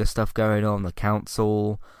like the Yoda stuff going on, the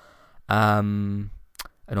Council, and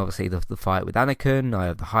obviously the fight with Anakin. I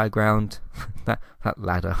have the high ground. that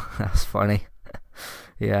ladder, that's funny.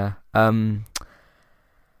 Yeah.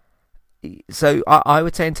 So I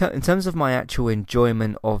would say in terms of my actual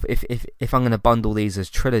enjoyment of, if I'm going to bundle these as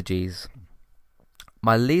trilogies,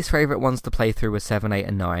 my least favourite ones to play through were 7, 8,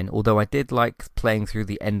 and 9. Although I did like playing through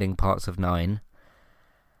the ending parts of 9.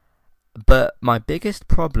 But my biggest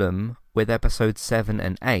problem with episodes 7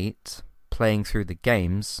 and 8, playing through the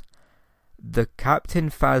games, the Captain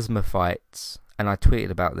Phasma fights, and I tweeted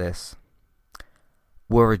about this,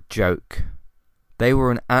 were a joke. They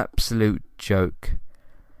were an absolute joke.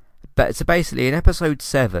 But so basically, in episode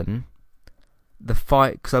 7, the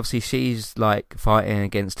fight, because obviously she's like fighting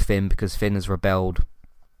against Finn because Finn has rebelled,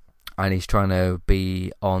 and he's trying to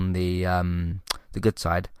be on the good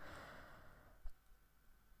side.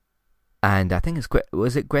 And I think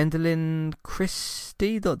was it Gwendolyn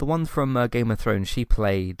Christie, the one from Game of Thrones? She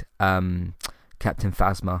played Captain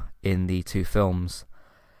Phasma in the 2 films.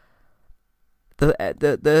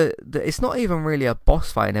 It's not even really a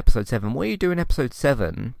boss fight in episode 7. What you do in episode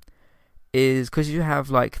 7 is, because you have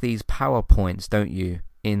like these power points, don't you?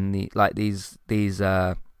 In the like these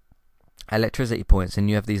electricity points, and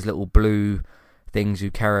you have these little blue things you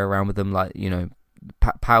carry around with them, like, you know,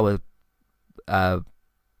 power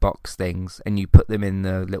box things, and you put them in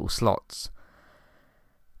the little slots.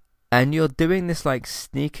 And you're doing this like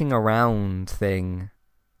sneaking around thing,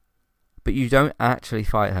 but you don't actually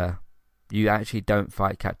fight her. You actually don't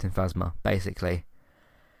fight Captain Phasma, basically.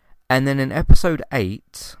 And then in episode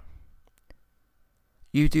 8,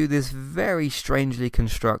 you do this very strangely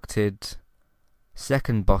constructed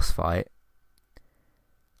second boss fight,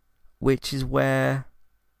 which is where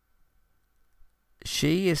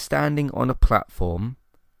she is standing on a platform,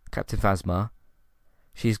 Captain Phasma.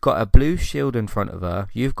 She's got a blue shield in front of her.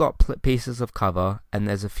 You've got pieces of cover, and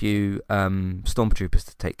there's a few stormtroopers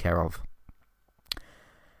to take care of.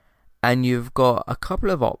 And you've got a couple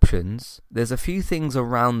of options. There's a few things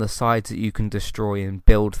around the sides that you can destroy and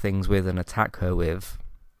build things with and attack her with.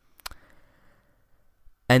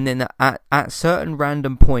 And then at certain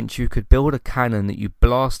random points, you could build a cannon that you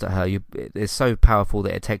blast at her. It's so powerful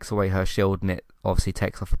that it takes away her shield, and it obviously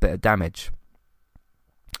takes off a bit of damage.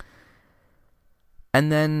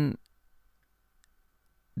 And then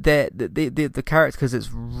the character, because it's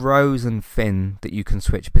Rose and Finn that you can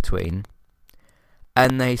switch between.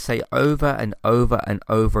 And they say over and over and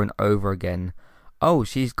over and over again, oh,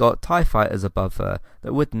 she's got TIE fighters above her.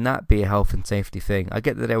 Wouldn't that be a health and safety thing? I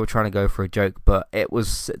get that they were trying to go for a joke, but it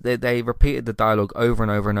was, they repeated the dialogue over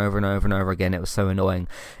and over and over and over and over again. It was so annoying.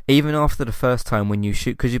 Even after the first time when you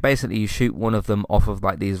shoot, because you shoot one of them off of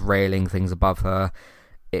like these railing things above her.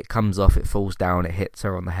 It comes off, it falls down, it hits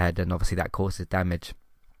her on the head, and obviously that causes damage.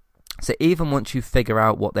 So even once you figure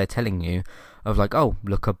out what they're telling you, of like, oh,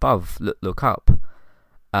 look above, look up,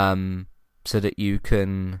 so that you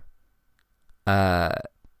can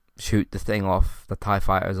shoot the thing off, the TIE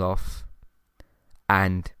fighters off,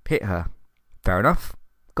 and hit her. Fair enough.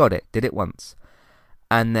 Got it. Did it once.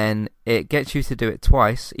 And then it gets you to do it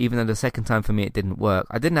twice, even though the second time for me it didn't work.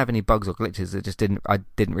 I didn't have any bugs or glitches, I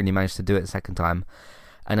didn't really manage to do it the second time.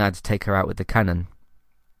 And I had to take her out with the cannon.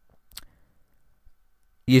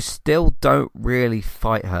 You still don't really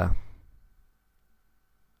fight her.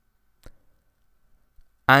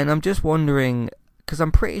 And I'm just wondering, because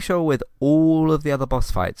I'm pretty sure with all of the other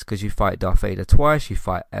boss fights, because you fight Darth Vader twice, you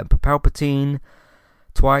fight Emperor Palpatine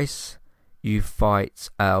twice, you fight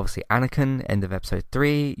obviously Anakin, end of episode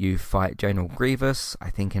 3, you fight General Grievous,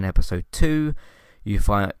 I think in episode 2, you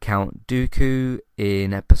fight Count Dooku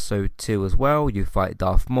in episode 2 as well, you fight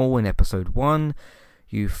Darth Maul in episode 1,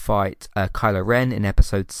 you fight Kylo Ren in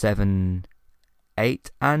episode 7,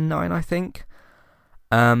 8 and 9, I think.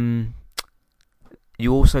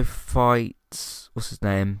 You also fight, what's his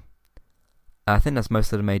name? I think that's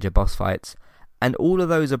most of the major boss fights. And all of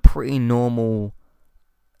those are pretty normal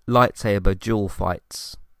lightsaber duel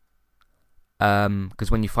fights. Because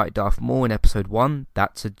when you fight Darth Maul in episode 1,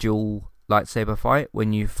 that's a dual lightsaber fight.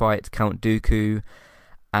 When you fight Count Dooku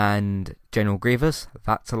and General Grievous,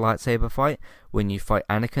 that's a lightsaber fight. When you fight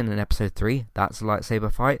Anakin in episode 3, that's a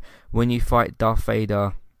lightsaber fight. When you fight Darth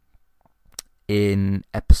Vader in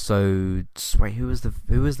episodes... Wait, who was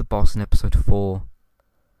the boss in episode 4?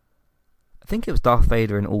 I think it was Darth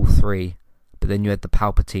Vader in all 3, but then you had the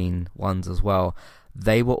Palpatine ones as well.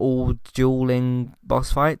 They were all dueling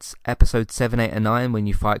boss fights. Episode 7, 8 and 9, when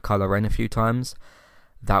you fight Kylo Ren a few times,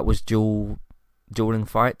 that was dueling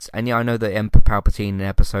fights. And yeah, I know that Emperor Palpatine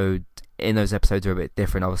in those episodes are a bit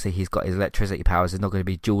different. Obviously he's got his electricity powers, he's not going to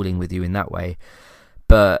be dueling with you in that way,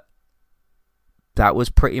 but that was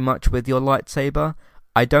pretty much with your lightsaber.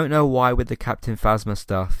 I don't know why with the Captain Phasma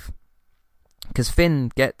stuff, because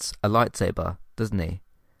Finn gets a lightsaber, doesn't he?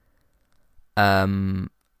 In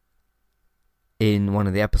one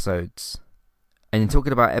of the episodes. And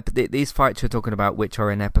talking about these fights you're talking about, which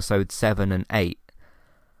are in episode 7 and 8.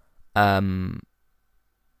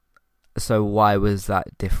 So why was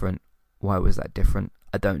that different?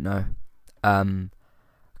 I don't know.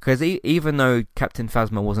 Because even though Captain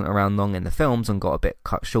Phasma wasn't around long in the films and got a bit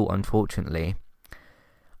cut short, unfortunately,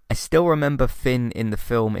 I still remember Finn in the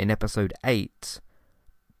film in episode 8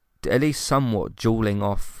 at least somewhat dueling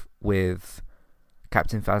off with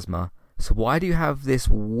Captain Phasma. So why do you have this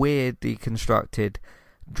weirdly constructed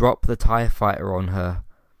drop the TIE fighter on her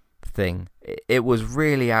thing? It was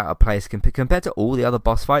really out of place compared to all the other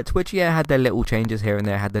boss fights, which had their little changes here and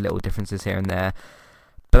there, had their little differences here and there,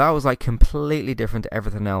 but that was like completely different to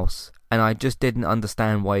everything else, and I just didn't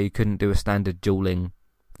understand why you couldn't do a standard dueling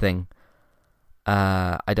thing.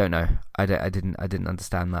 I don't know. I didn't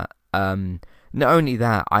understand that. Not only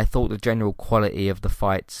that, I thought the general quality of the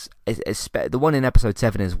fights, the one in episode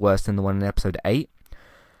 7 is worse than the one in episode 8,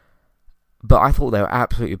 but I thought they were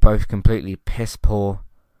absolutely both completely piss poor.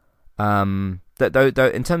 Though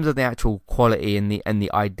in terms of the actual quality and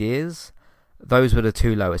the ideas, those were the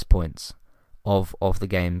two lowest points of the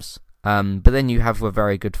games. But then you have a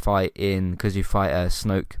very good fight because you fight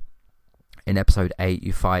Snoke in episode 8.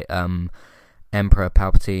 You fight Emperor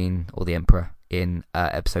Palpatine, or the Emperor, in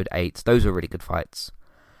episode 8. Those were really good fights.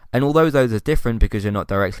 And although those are different because you're not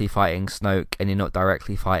directly fighting Snoke and you're not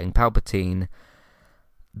directly fighting Palpatine,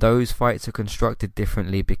 those fights are constructed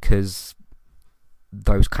differently because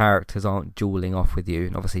those characters aren't dueling off with you.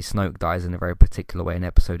 And obviously Snoke dies in a very particular way in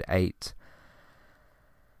episode 8.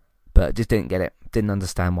 But just didn't get it. Didn't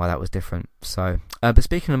understand why that was different. So, but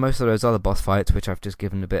speaking of most of those other boss fights, which I've just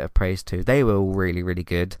given a bit of praise to, they were all really, really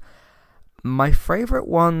good. My favourite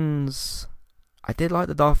ones, I did like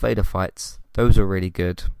the Darth Vader fights. Those were really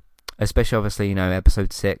good. Especially, obviously,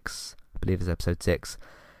 episode 6, I believe it's episode 6,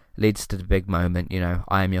 leads to the big moment,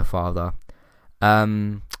 I am your father.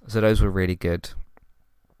 So those were really good.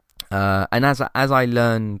 And as I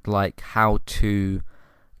learned, how to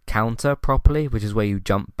counter properly, which is where you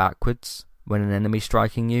jump backwards when an enemy's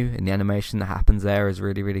striking you, and the animation that happens there is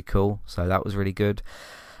really, really cool. So that was really good.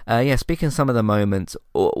 Speaking of some of the moments,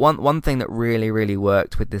 one thing that really, really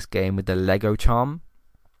worked with this game, with the Lego charm,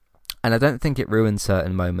 and I don't think it ruined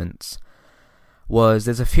certain moments, was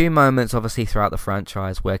there's a few moments, obviously, throughout the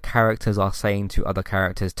franchise where characters are saying to other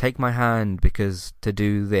characters, take my hand, because to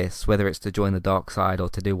do this, whether it's to join the dark side or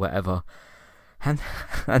to do whatever, and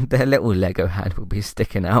their little Lego hand will be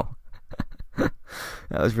sticking out. That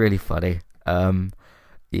was really funny.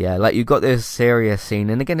 You got this serious scene,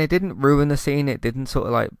 and again, it didn't ruin the scene, it didn't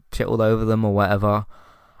sort of shit all over them or whatever.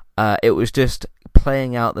 It was just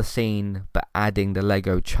playing out the scene, but adding the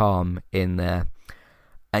Lego charm in there.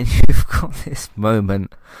 And you've got this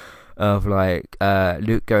moment of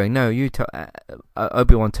Luke going, no,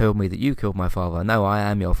 Obi-Wan told me that you killed my father. No, I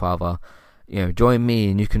am your father. Join me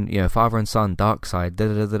and you can, father and son, dark side, da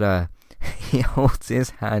da da da. He holds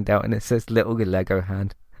his hand out and it's this little Lego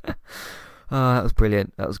hand. Oh, that was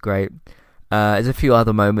brilliant. That was great. There's a few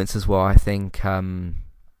other moments as well, I think.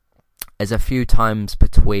 There's a few times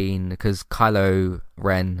because Kylo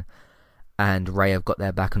Ren and Rey have got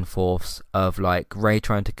their back and forths of Rey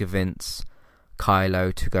trying to convince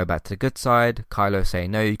Kylo to go back to the good side, Kylo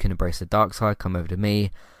saying, no, you can embrace the dark side, come over to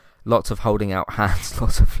me. Lots of holding out hands,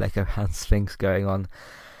 lots of Lego hands things going on.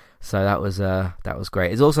 So that was great.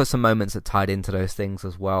 There's also some moments that tied into those things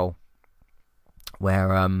as well, where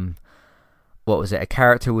what was it? A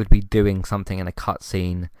character would be doing something in a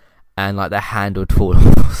cutscene, and their hand would fall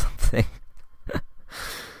off or something.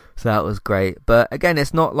 So that was great. But again,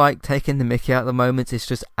 it's not taking the mickey out of the moments. It's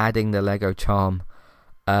just adding the Lego charm.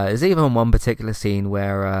 There's even one particular scene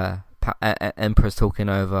where Emperor's talking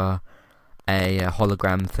over a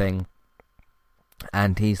hologram thing,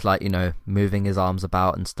 and he's moving his arms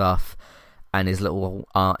about and stuff, and his little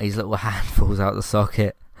hand falls out the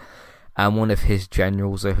socket, and one of his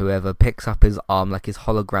generals or whoever picks up his arm, his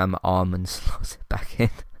hologram arm, and slots it back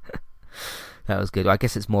in. That was good. I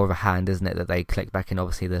guess it's more of a hand, isn't it, that they click back in,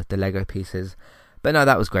 obviously the Lego pieces. But no,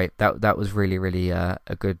 that was great. That was really, really a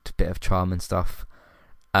good bit of charm and stuff.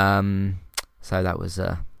 So that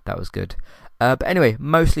was good. But anyway,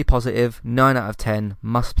 mostly positive. 9 out of 10,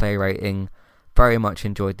 must play rating. Very much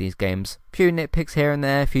enjoyed these games. Few nitpicks here and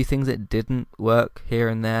there, a few things that didn't work here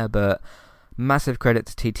and there, but massive credit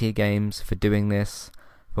to TT Games for doing this,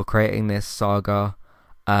 for creating this saga.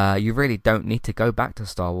 You really don't need to go back to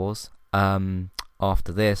Star Wars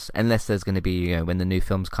after this, unless there's going to be, when the new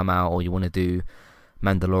films come out, or you want to do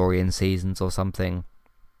Mandalorian seasons or something.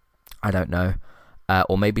 I don't know.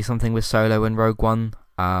 Or maybe something with Solo and Rogue One.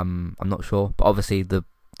 I'm not sure, but obviously the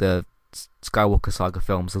Skywalker Saga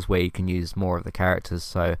films is where you can use more of the characters,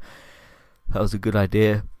 so that was a good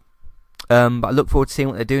idea. But I look forward to seeing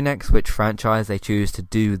what they do next, which franchise they choose to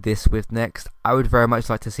do this with next. I would very much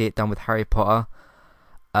like to see it done with Harry Potter,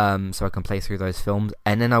 so I can play through those films,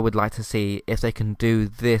 and then I would like to see if they can do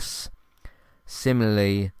this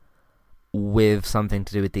similarly with something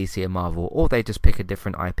to do with DC and Marvel, or they just pick a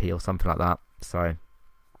different IP or something like that. So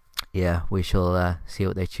yeah, we shall see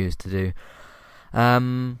what they choose to do.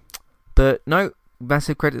 But no,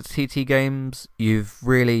 massive credit to TT Games. You've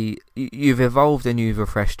evolved and you've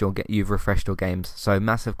refreshed your games. So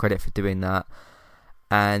massive credit for doing that.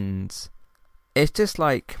 And it's just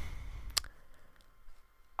like,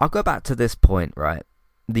 I'll go back to this point, right?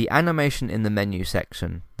 The animation in the menu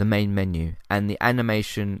section, the main menu, and the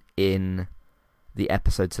animation in the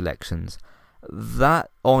episode selections, that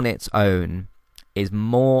on its own is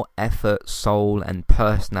more effort, soul, and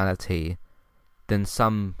personality than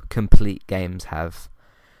some complete games have.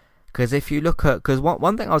 Because if you look at, because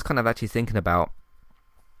one thing I was kind of actually thinking about,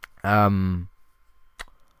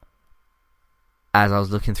 as I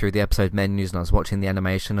was looking through the episode menus and I was watching the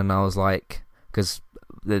animation, and I was like, because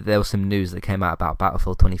there was some news that came out about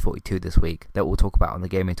Battlefield 2042 this week that we'll talk about on the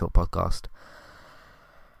Gaming Talk podcast,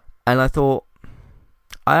 and I thought,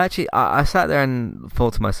 I sat there and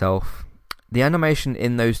thought to myself, the animation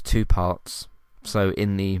in those two parts, so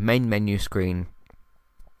in the main menu screen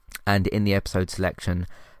and in the episode selection,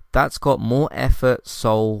 that's got more effort,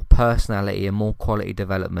 soul, personality, and more quality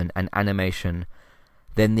development and animation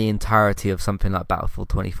than the entirety of something like Battlefield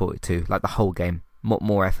 2042, like the whole game.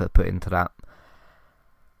 More effort put into that.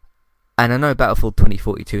 And I know Battlefield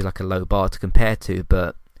 2042 is like a low bar to compare to,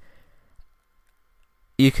 but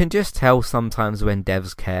you can just tell sometimes when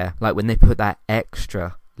devs care, like when they put that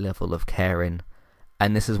extra level of care in,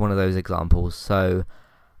 and this is one of those examples. So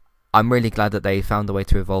I'm really glad that they found a way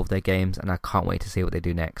to evolve their games, and I can't wait to see what they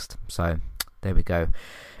do next. So there we go.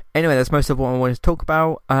 Anyway, that's most of what I wanted to talk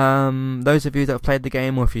about. Those of you that have played the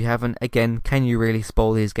game, or if you haven't, again, can you really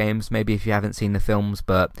spoil these games? Maybe if you haven't seen the films,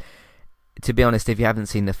 but to be honest, if you haven't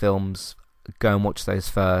seen the films, go and watch those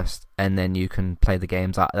first, and then you can play the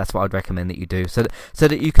games. That's what I'd recommend that you do, so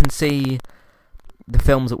that you can see the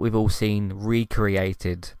films that we've all seen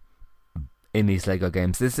recreated in these Lego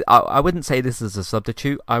games. I wouldn't say this is a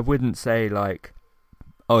substitute. I wouldn't say like,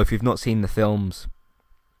 oh, if you've not seen the films,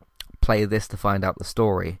 play this to find out the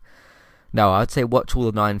story. No, I'd say watch all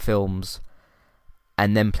the 9 films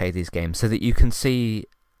and then play these games, so that you can see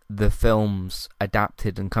the films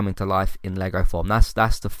adapted and coming to life in Lego form. That's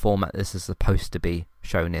the format this is supposed to be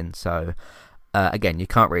shown in. So again, you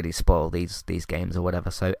can't really spoil these games or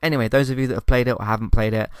whatever. So anyway, those of you that have played it or haven't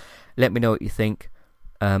played it, let me know what you think.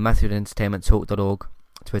 Matthew at entertainmenttalk.org,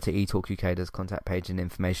 Twitter eTalkUK, there's contact page and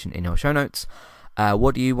information in your show notes.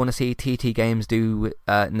 What do you want to see TT Games do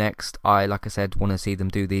next? Like I said, want to see them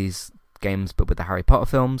do these games but with the Harry Potter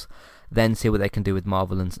films, then see what they can do with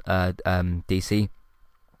Marvel and DC,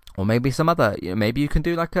 or maybe some other, maybe you can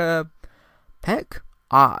do like a, heck,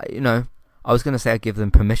 I was going to say I give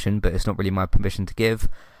them permission, but it's not really my permission to give.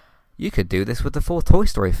 You could do this with the 4 Toy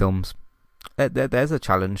Story films. There's a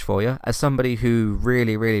challenge for you. As somebody who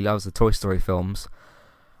really, really loves the Toy Story films,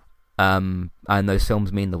 and those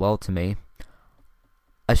films mean the world to me,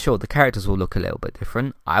 sure, the characters will look a little bit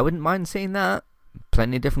different. I wouldn't mind seeing that.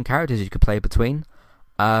 Plenty of different characters you could play between.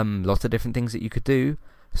 Lots of different things that you could do.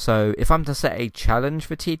 So if I'm to set a challenge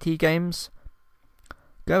for TT Games,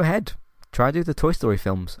 go ahead. Try to do the Toy Story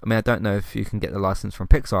films. I mean, I don't know if you can get the license from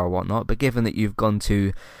Pixar or whatnot, but given that you've gone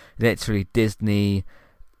to literally Disney,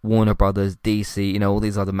 Warner Brothers, DC, all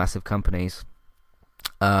these other massive companies,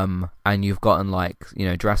 and you've gotten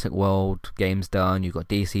Jurassic World games done, you've got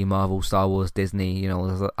DC, Marvel, Star Wars, Disney, all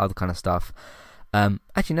this other kind of stuff.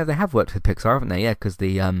 Actually, no, they have worked with Pixar, haven't they? Yeah, because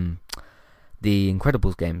the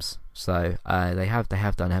Incredibles games. So they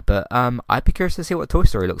have done it. But I'd be curious to see what Toy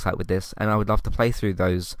Story looks like with this, and I would love to play through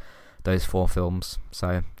those 4 films.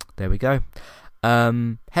 So there we go.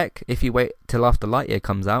 Heck, if you wait till after Lightyear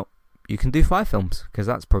comes out, you can do 5 films, because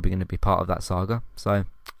that's probably going to be part of that saga. So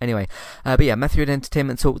anyway, but yeah, Matthew at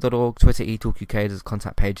entertainmenttalk.org, Twitter eTalkUK, there's a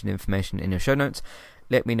contact page and information in your show notes.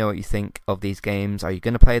 Let me know what you think of these games. Are you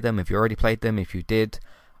going to play them? If you already played them, if you did,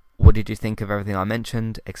 what did you think of everything I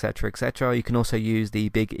mentioned, etc., etc. You can also use the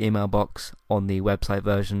big email box on the website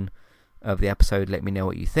version of the episode. Let me know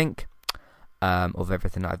what you think of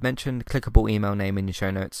everything I've mentioned. Clickable email name in your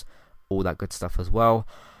show notes, all that good stuff as well.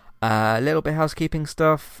 A little bit of housekeeping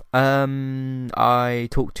stuff. I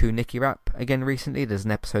talked to Nikki Rapp again recently. There's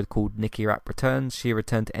an episode called Nikki Rapp Returns. She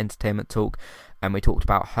returned to Entertainment Talk, and we talked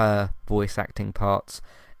about her voice acting parts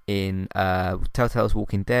in Telltale's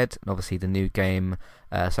Walking Dead, and obviously the new game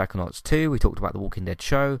Psychonauts 2. We talked about the Walking Dead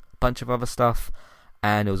show, a bunch of other stuff,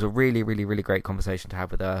 and it was a really, really, really great conversation to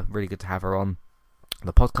have with her. Really good to have her on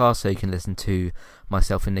the podcast, so you can listen to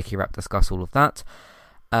myself and Nikki Rapp discuss all of that.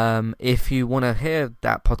 If you want to hear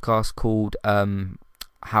that podcast called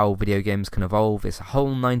how video games can evolve. It's a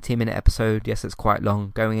whole 90-minute episode. Yes, it's quite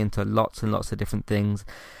long, going into lots and lots of different things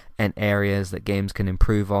and areas that games can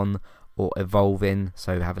improve on or evolve in,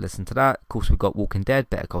 so have a listen to that. Of course, we've got Walking Dead,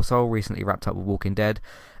 Better Call Saul, recently wrapped up with Walking Dead.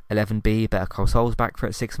 11B, Better Call Saul's back for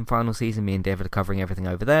its 6th and final season. Me and David are covering everything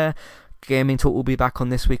over there. Gaming Talk will be back on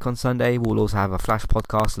this week on Sunday. We'll also have a Flash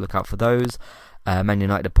podcast, so look out for those. Man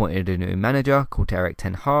United appointed a new manager called Erik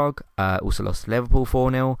ten Hag. Also lost to Liverpool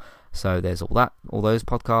 4-0. So there's all those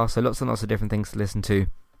podcasts. So lots and lots of different things to listen to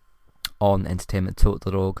on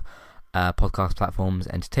entertainmenttalk.org, podcast platforms,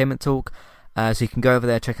 Entertainment Talk. So you can go over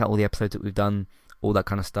there, check out all the episodes that we've done, all that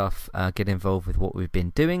kind of stuff, get involved with what we've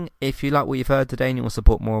been doing. If you like what you've heard today and you want to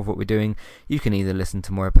support more of what we're doing, you can either listen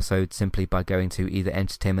to more episodes simply by going to either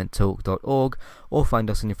entertainmenttalk.org or find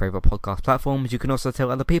us on your favourite podcast platforms. You can also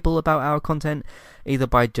tell other people about our content, either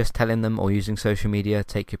by just telling them or using social media.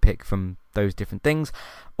 Take your pick from those different things,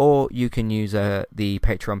 or you can use the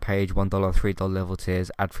Patreon page, $1, $3 level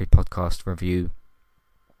tiers, ad-free podcast review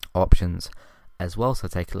options as well, so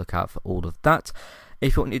take a look out for all of that.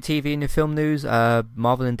 If you want your TV and your film news,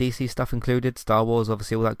 Marvel and DC stuff included, Star Wars,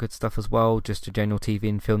 obviously all that good stuff as well, just your general TV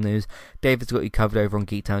and film news, David's got you covered over on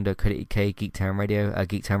geektown.co.uk, Geektown Radio.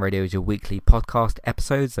 Geektown Radio is your weekly podcast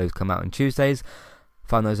episodes. Those come out on Tuesdays.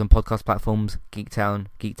 Find those on podcast platforms, Geektown,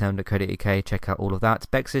 geektown.co.uk. Check out all of that.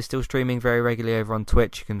 Bex is still streaming very regularly over on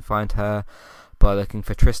Twitch. You can find her by looking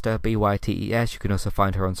for Trista, Bytes. You can also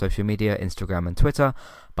find her on social media, Instagram and Twitter,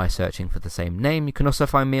 by searching for the same name. You can also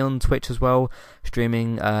find me on Twitch as well,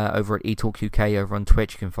 streaming over at eTalk UK over on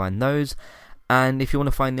Twitch. You can find those. And if you want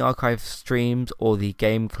to find the archive streams or the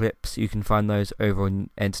game clips, you can find those over on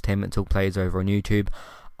Entertainment Talk Plays over on YouTube.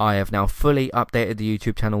 I have now fully updated the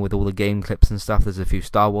YouTube channel with all the game clips and stuff. There's a few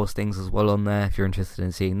Star Wars things as well on there if you're interested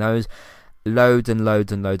in seeing those. Loads and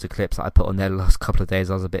loads and loads of clips that I put on there the last couple of days.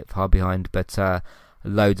 I was a bit far behind, but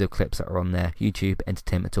loads of clips that are on there. YouTube,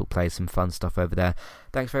 Entertainment Talk Plays, some fun stuff over there.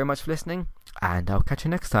 Thanks very much for listening, and I'll catch you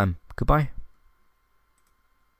next time. Goodbye.